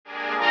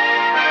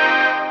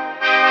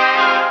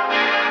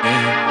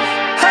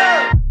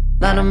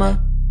'em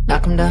up,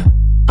 knock 'em down.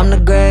 I'm the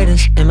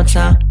greatest in my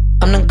town.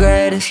 I'm the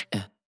greatest.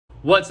 Yeah.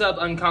 What's up,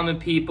 Uncommon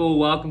people?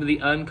 Welcome to the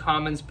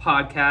Uncommons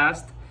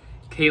podcast.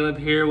 Caleb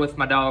here with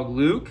my dog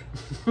Luke.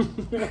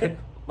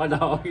 My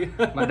dog.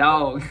 My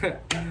dog.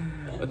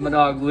 With my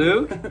dog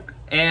Luke.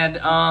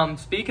 And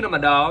speaking of my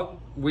dog,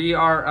 we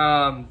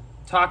are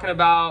talking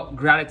about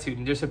gratitude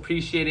and just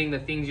appreciating the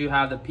things you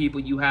have, the people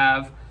you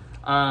have,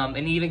 and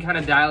even kind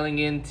of dialing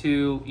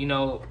into, you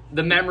know,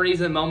 the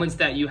memories and moments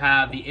that you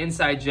have, the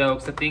inside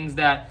jokes, the things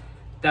that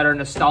are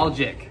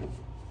nostalgic.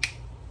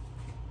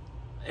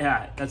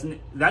 Yeah, that's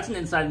an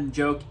inside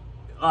joke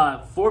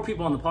for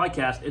people on the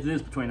podcast. It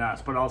is between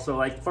us, but also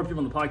like for people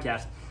on the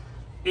podcast.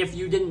 If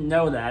you didn't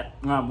know that,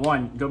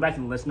 one, go back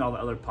and listen to all the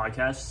other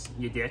podcasts,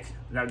 you dick.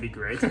 That would be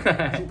great.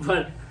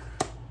 But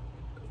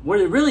what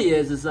it really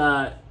is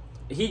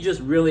he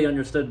just really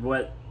understood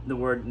what the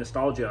word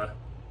nostalgia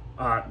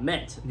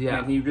meant. Yeah.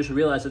 And he just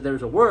realized that there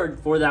was a word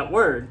for that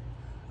word.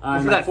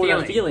 For that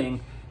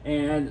feeling.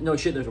 And no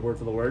shit, there's a word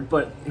for the word,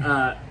 but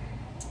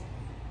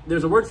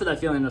there's a word for that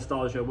feeling,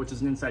 nostalgia, which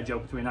is an inside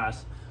joke between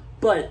us.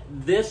 But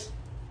this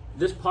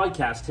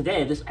podcast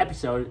today, this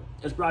episode,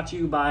 is brought to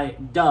you by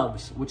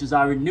Doves, which is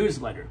our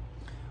newsletter.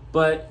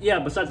 But yeah,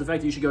 besides the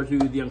fact that you should go to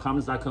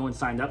theuncommons.co and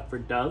sign up for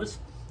Doves,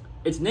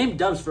 it's named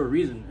Doves for a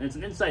reason. It's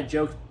an inside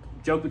joke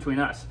between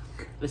us.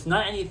 It's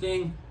not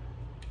anything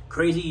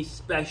crazy,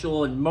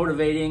 special, and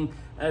motivating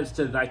as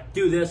to like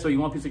do this or you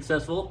want to be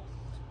successful.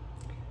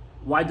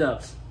 Why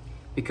Doves?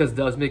 Because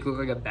doves make you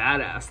look like a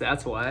badass,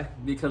 that's why.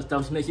 Because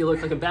doves make you look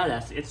like a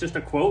badass. It's just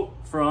a quote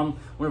from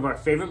one of our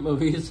favorite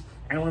movies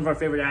and one of our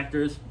favorite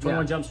actors,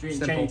 21 Jump Street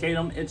and Channing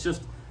Tatum. It's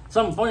just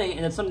something funny,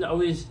 and it's something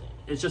that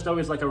it's just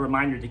always like a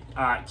reminder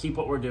to keep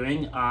what we're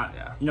doing, you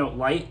know,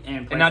 light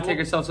and playful. And not take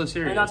yourself so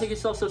serious. And not take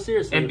yourself so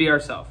seriously. And be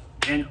ourselves.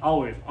 And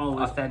always.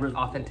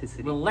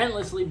 Authenticity.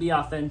 Relentlessly be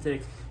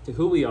authentic to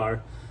who we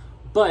are.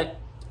 But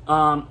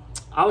I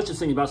was just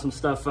thinking about some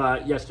stuff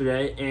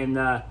yesterday,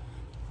 and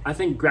I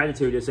think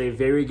gratitude is a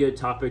very good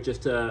topic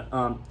just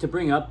to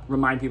bring up,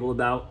 remind people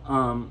about,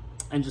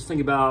 and just think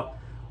about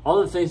all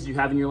the things that you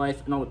have in your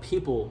life and all the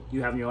people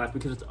you have in your life,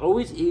 because it's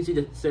always easy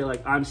to say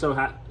like I'm so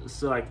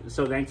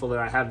thankful that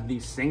I have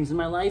these things in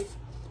my life,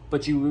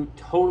 but you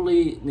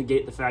totally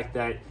negate the fact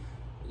that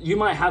you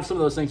might have some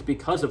of those things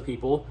because of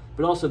people,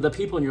 but also the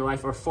people in your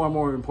life are far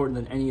more important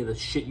than any of the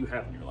shit you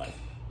have in your life.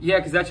 Yeah,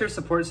 because that's your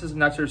support system,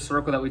 that's your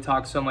circle that we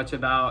talk so much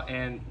about,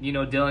 and you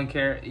know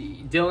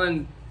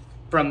Dylan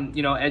from,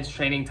 you know, Edge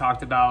Training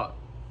talked about,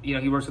 you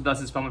know, he works with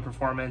us as film and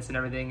performance and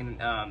everything,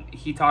 and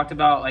he talked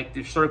about like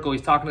the circle.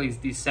 He's talking to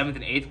these 7th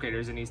and 8th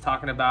graders, and he's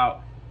talking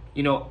about,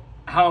 you know,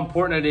 how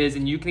important it is,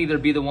 and you can either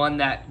be the one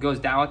that goes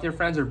down with your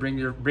friends or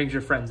brings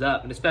your friends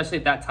up. And especially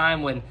at that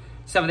time when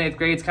 7th, 8th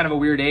grade is kind of a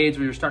weird age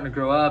where you're starting to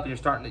grow up and you're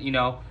starting to, you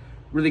know,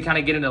 really kind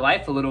of get into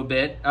life a little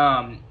bit,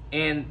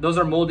 and those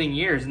are molding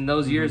years, and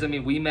those years, I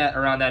mean, we met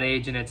around that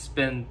age, and it's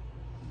been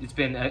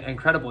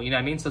incredible, you know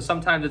what I mean? So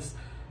sometimes it's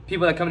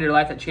people that come into your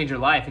life that change your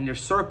life, and your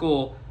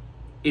circle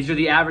is you're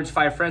the average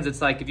 5 friends.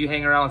 It's like if you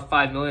hang around with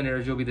 5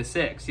 millionaires, you'll be the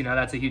 6. You know,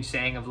 that's a huge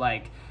saying of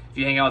like, if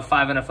you hang out with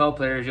 5 NFL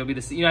players, you'll be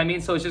the, you know what I mean?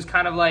 So it's just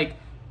kind of like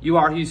you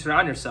are who you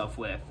surround yourself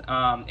with,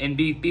 and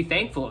be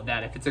thankful of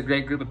that. If it's a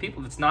great group of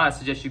people, if it's not, I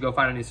suggest you go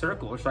find a new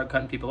circle or start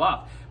cutting people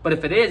off. But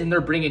if it is, and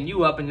they're bringing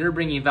you up and you're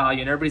bringing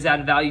value, and everybody's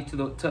adding value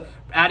to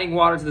adding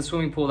water to the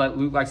swimming pool that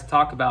Luke likes to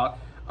talk about,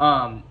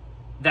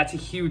 that's a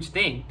huge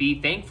thing.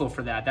 Be thankful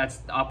for that.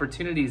 That's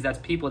opportunities, that's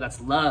people, that's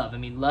love. I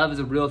mean, love is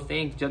a real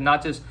thing,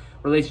 not just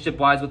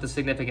relationship-wise with a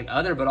significant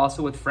other, but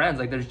also with friends.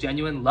 Like, there's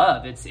genuine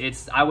love.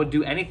 It's I would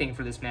do anything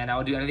for this man. I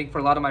would do anything for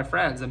a lot of my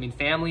friends. I mean,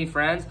 family,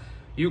 friends,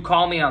 you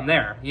call me, I'm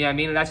there. You know what I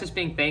mean? And that's just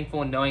being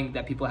thankful and knowing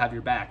that people have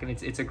your back. And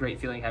it's a great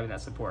feeling having that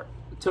support.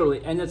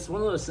 Totally. And it's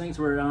one of those things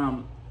where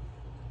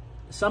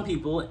some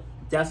people,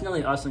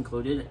 definitely us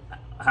included,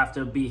 have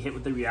to be hit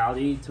with the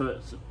reality.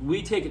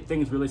 We take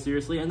things really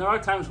seriously, and there are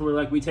times where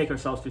like we take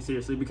ourselves too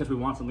seriously because we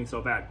want something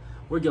so bad.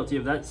 We're guilty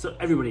of that, so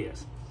everybody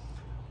is.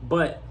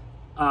 But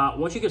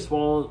once you can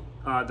swallow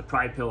the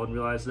pride pill and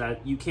realize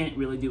that you can't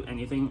really do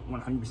anything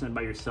 100%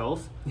 by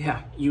yourself,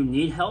 you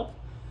need help.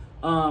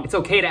 It's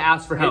okay to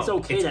ask for help. It's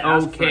okay to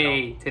ask for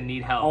help. To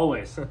need help.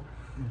 Always.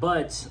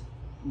 But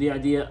the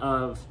idea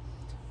of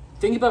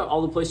think about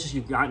all the places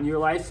you've gotten in your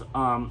life,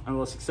 and all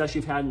the success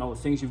you've had and all the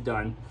things you've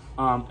done,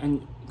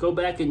 and go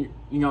back and,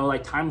 you know,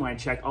 like timeline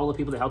check all the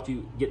people that helped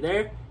you get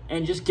there,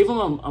 and just give them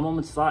a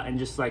moment's thought and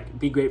just like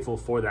be grateful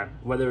for them.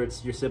 Whether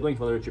it's your siblings,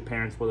 whether it's your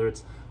parents, whether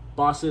it's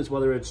bosses,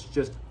 whether it's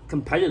just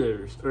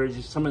competitors or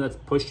just someone that's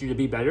pushed you to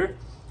be better.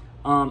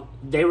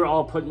 They were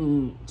all put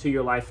into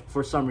your life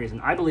for some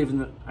reason. I believe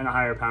in a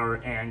higher power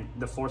and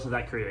the force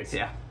that creates.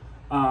 Yeah.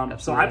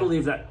 So I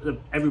believe that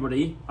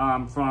everybody,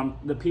 from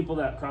the people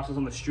that cross us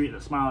on the street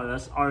that smile at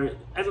us,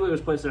 everybody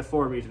was placed there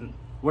for a reason.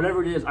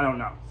 Whatever it is, I don't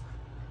know.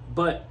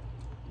 But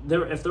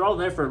if they're all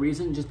there for a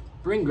reason, just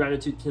bring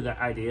gratitude to the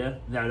idea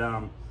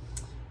that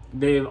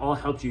they've all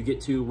helped you get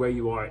to where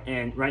you are.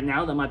 And right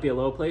now, that might be a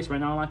low place. Right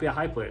now, it might be a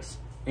high place.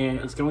 And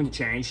it's going to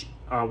change.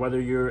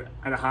 Whether you're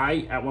at a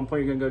high, at one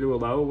point you're going to go to a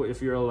low.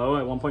 If you're a low,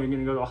 at one point you're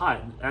going to go to a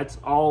high. That's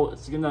all.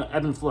 It's going to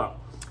ebb and flow.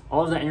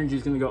 All of that energy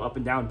is going to go up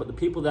and down. But the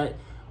people that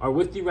are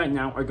with you right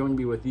now are going to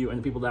be with you, and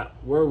the people that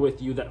were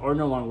with you that are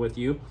no longer with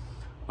you,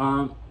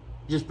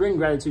 just bring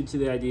gratitude to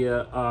the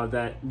idea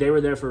that they were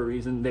there for a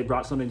reason. They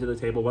brought something to the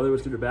table, whether it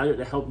was good or bad.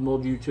 It helped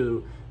mold you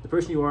to the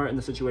person you are and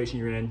the situation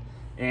you're in.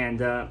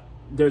 And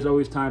there's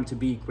always time to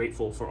be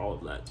grateful for all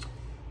of that.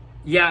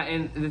 Yeah,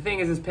 and the thing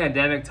is, this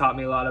pandemic taught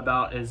me a lot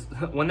about is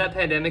when that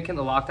pandemic and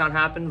the lockdown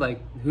happened, like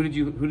who did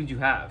you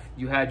have?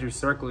 You had your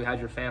circle, you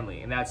had your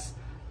family, and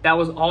that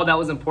was all that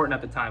was important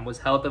at the time, was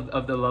health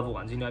of the loved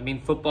ones. You know what I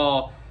mean?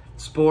 Football,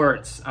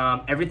 sports,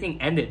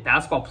 everything ended.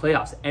 Basketball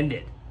playoffs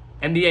ended.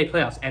 NBA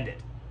playoffs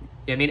ended.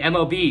 You know what I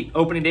mean? MLB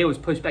opening day was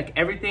pushed back.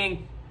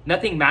 Everything,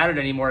 nothing mattered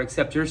anymore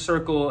except your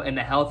circle and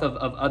the health of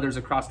others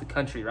across the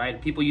country, right?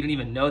 People you didn't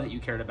even know that you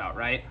cared about,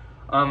 right?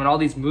 And all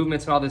these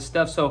movements and all this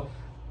stuff. So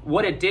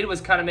what it did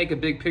was kind of make a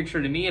big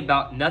picture to me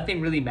about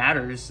nothing really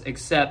matters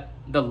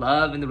except the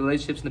love and the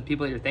relationships and the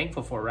people that you're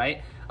thankful for,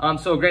 right?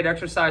 So a great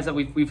exercise that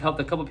we've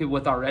helped a couple people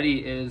with already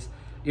is,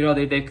 you know,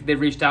 they've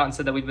reached out and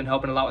said that we've been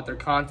helping a lot with their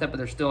content, but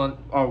they're still,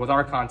 or with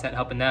our content,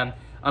 helping them.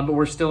 But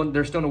they're still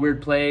in a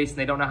weird place and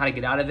they don't know how to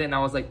get out of it. And I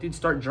was like, dude,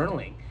 start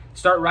journaling.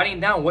 Start writing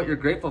down what you're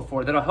grateful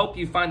for. That'll help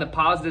you find the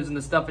positives and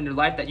the stuff in your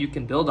life that you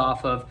can build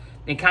off of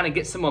and kind of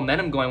get some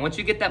momentum going. Once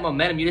you get that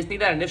momentum, you just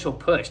need that initial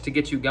push to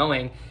get you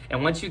going.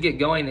 And once you get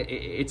going,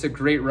 it's a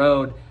great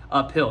road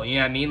uphill. You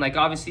know what I mean? Like,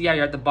 obviously, yeah,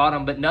 you're at the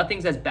bottom, but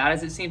nothing's as bad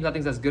as it seems.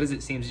 Nothing's as good as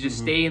it seems. You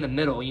just stay in the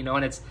middle, you know,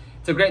 and it's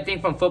a great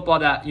thing from football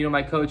that, you know,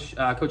 my coach,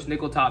 Coach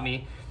Nickel, taught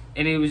me.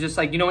 And it was just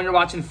like, you know, when you're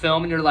watching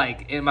film and you're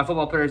like, and my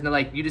football players, and they're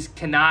like, you just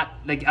cannot,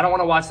 like, I don't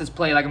want to watch this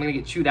play, like I'm going to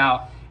get chewed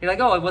out. You're like,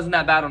 oh, it wasn't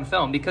that bad on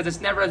film, because it's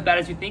never as bad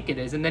as you think it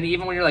is. And then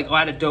even when you're like, oh, I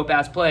had a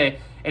dope-ass play,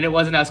 and it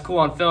wasn't as cool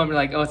on film, you're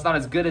like, oh, it's not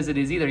as good as it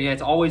is either. Yeah,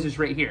 it's always just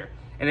right here.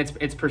 And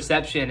it's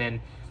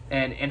perception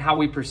and how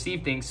we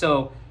perceive things.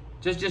 So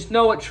just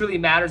know what truly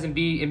matters and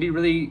be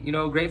really, you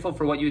know, grateful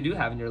for what you do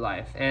have in your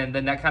life. And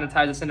then that kind of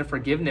ties us into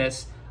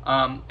forgiveness.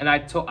 And I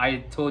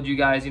told you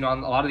guys, you know, on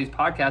a lot of these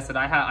podcasts that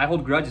I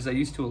hold grudges. I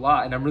used to a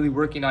lot, and I'm really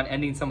working on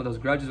ending some of those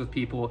grudges with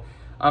people.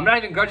 Not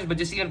even grudges, but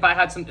just even if I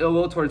had some ill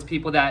will towards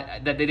people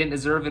that they didn't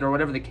deserve it or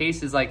whatever the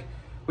case is, like,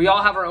 we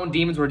all have our own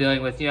demons we're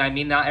dealing with. You know what I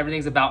mean? Not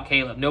everything's about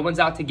Caleb. No one's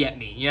out to get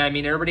me. You know what I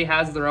mean? Everybody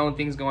has their own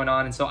things going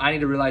on, and so I need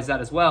to realize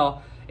that as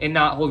well and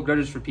not hold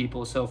grudges for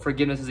people. So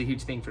forgiveness is a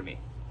huge thing for me.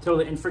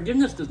 Totally. And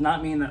forgiveness does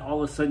not mean that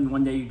all of a sudden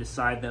one day you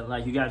decide that,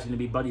 like, you guys are going to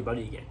be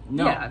buddy-buddy again.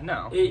 No. Yeah,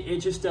 no. It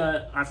just,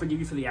 I forgive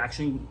you for the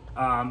action,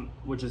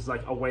 which is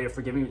like a way of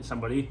forgiving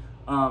somebody.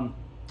 And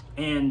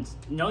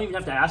you don't even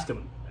have to ask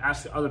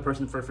the other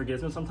person for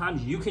forgiveness.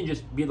 Sometimes you can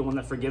just be the one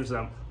that forgives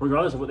them,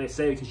 regardless of what they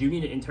say, because you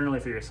need it internally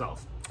for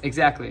yourself.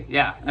 Exactly,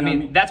 yeah. I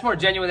mean, that's more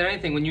genuine than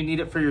anything when you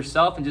need it for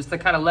yourself, and just to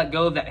kind of let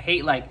go of that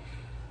hate. Like,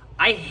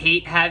 I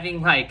hate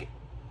having, like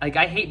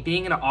I hate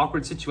being in an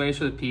awkward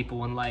situation with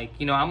people, and, like,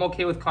 you know, I'm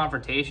okay with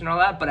confrontation and all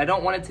that, but I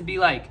don't want it to be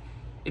like,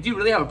 if you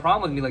really have a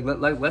problem with me,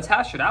 like let's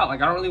hash it out.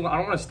 Like, I don't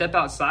want to step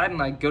outside and,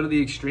 like, go to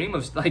the extreme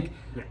of, like,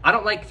 I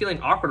don't like feeling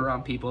awkward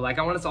around people. Like,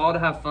 I want us all to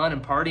have fun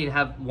and party and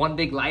have one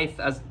big life,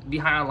 be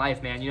high on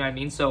life, man. You know what I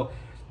mean? So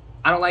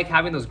I don't like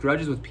having those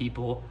grudges with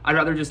people. I'd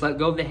rather just let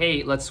go of the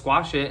hate, let's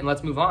squash it, and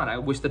let's move on. I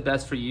wish the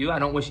best for you. I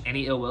don't wish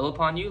any ill will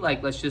upon you.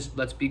 Like,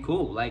 let's be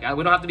cool. Like,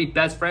 we don't have to be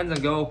best friends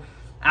and go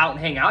out and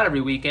hang out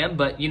every weekend,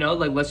 but, you know,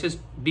 like, let's just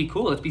be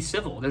cool. Let's be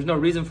civil. There's no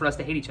reason for us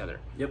to hate each other.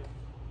 Yep.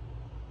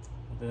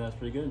 I think that's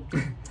pretty good.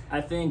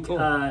 I think cool.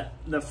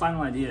 The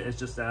final idea is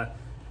just that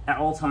at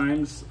all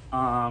times,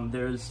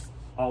 there's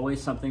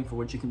always something for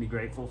which you can be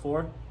grateful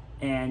for.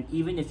 And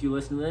even if you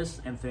listen to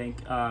this and think,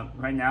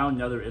 right now,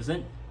 no, there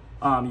isn't,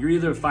 you're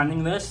either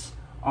finding this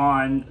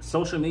on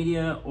social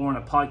media or on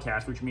a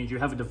podcast, which means you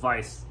have a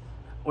device,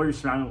 or you're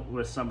surrounded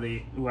with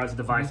somebody who has a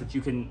device that you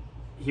can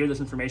hear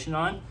this information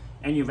on,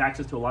 and you have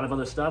access to a lot of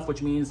other stuff,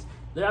 which means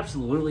there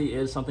absolutely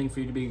is something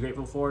for you to be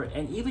grateful for.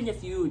 And even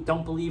if you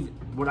don't believe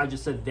what I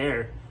just said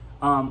there,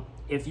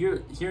 if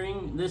you're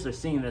hearing this or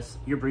seeing this,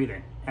 you're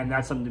breathing, and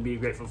that's something to be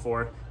grateful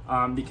for.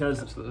 Because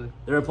absolutely.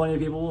 There are plenty of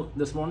people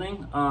this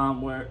morning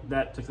where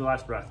that took the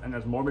last breath, and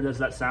as morbid as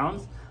that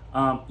sounds,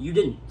 you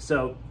didn't.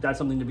 So that's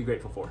something to be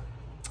grateful for.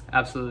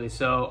 Absolutely.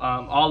 So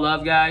all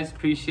love, guys.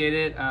 Appreciate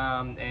it,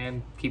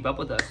 and keep up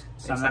with us.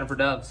 Sign up for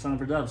Doves. Sign up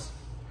for Doves.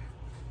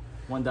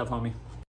 One dove, homie.